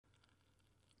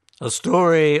A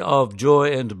story of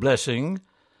joy and blessing.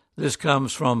 This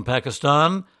comes from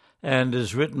Pakistan and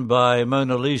is written by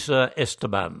Mona Lisa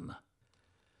Esteban.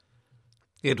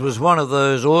 It was one of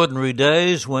those ordinary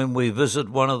days when we visit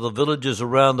one of the villages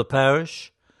around the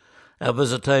parish. Our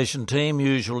visitation team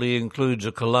usually includes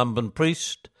a Columban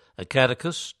priest, a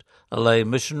catechist, a lay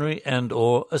missionary and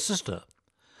or a sister.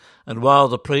 And while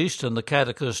the priest and the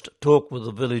catechist talk with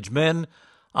the village men,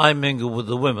 I mingle with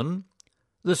the women.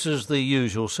 This is the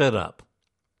usual setup.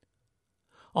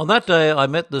 On that day I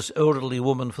met this elderly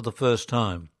woman for the first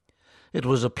time. It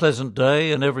was a pleasant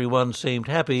day and everyone seemed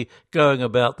happy going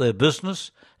about their business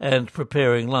and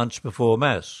preparing lunch before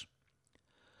Mass.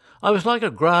 I was like a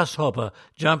grasshopper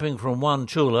jumping from one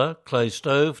chula, clay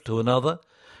stove, to another,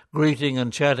 greeting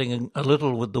and chatting a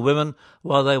little with the women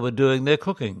while they were doing their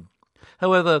cooking.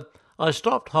 However, I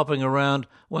stopped hopping around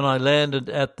when I landed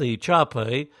at the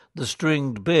chape, the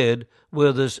stringed bed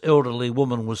where this elderly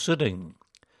woman was sitting.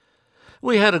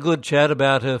 We had a good chat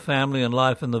about her family and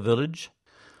life in the village.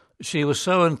 She was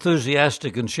so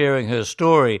enthusiastic in sharing her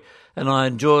story, and I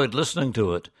enjoyed listening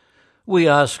to it. We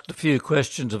asked a few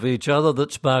questions of each other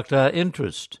that sparked our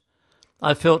interest.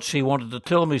 I felt she wanted to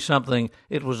tell me something.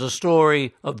 It was a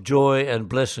story of joy and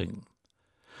blessing.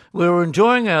 We were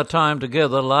enjoying our time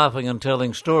together, laughing and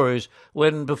telling stories,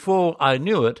 when, before I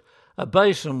knew it, a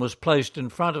basin was placed in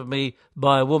front of me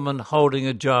by a woman holding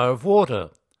a jar of water.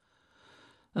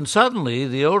 And suddenly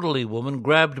the elderly woman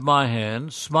grabbed my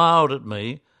hands, smiled at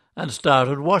me, and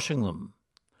started washing them.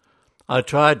 I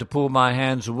tried to pull my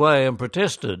hands away and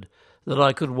protested that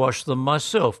I could wash them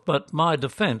myself, but my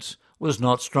defence was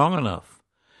not strong enough.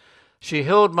 She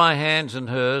held my hands in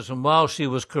hers, and while she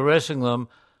was caressing them,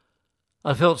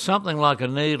 I felt something like a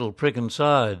needle prick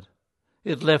inside.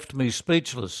 It left me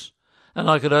speechless, and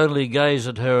I could only gaze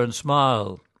at her and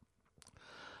smile.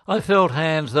 I felt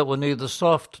hands that were neither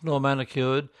soft nor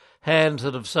manicured, hands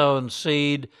that have sown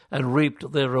seed and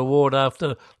reaped their reward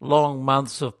after long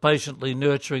months of patiently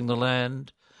nurturing the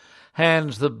land,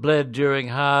 hands that bled during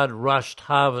hard, rushed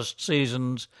harvest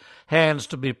seasons, hands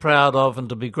to be proud of and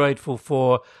to be grateful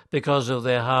for because of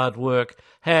their hard work,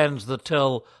 hands that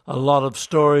tell a lot of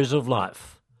stories of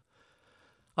life.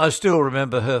 I still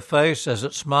remember her face as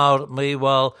it smiled at me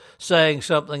while saying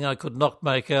something I could not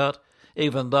make out,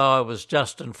 even though I was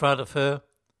just in front of her.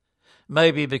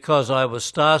 Maybe because I was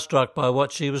starstruck by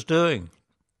what she was doing.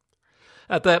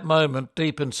 At that moment,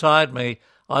 deep inside me,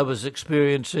 I was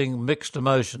experiencing mixed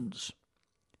emotions.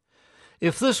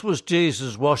 If this was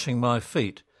Jesus washing my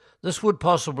feet, this would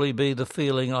possibly be the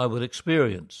feeling I would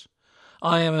experience.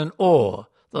 I am in awe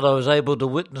that I was able to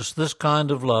witness this kind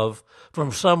of love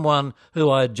from someone who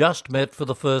I had just met for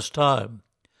the first time.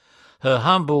 Her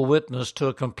humble witness to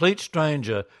a complete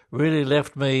stranger really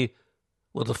left me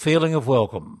with a feeling of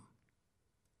welcome.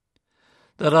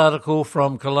 That article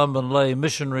from Columban lay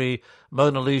missionary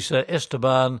Mona Lisa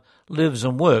Esteban lives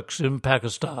and works in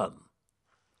Pakistan.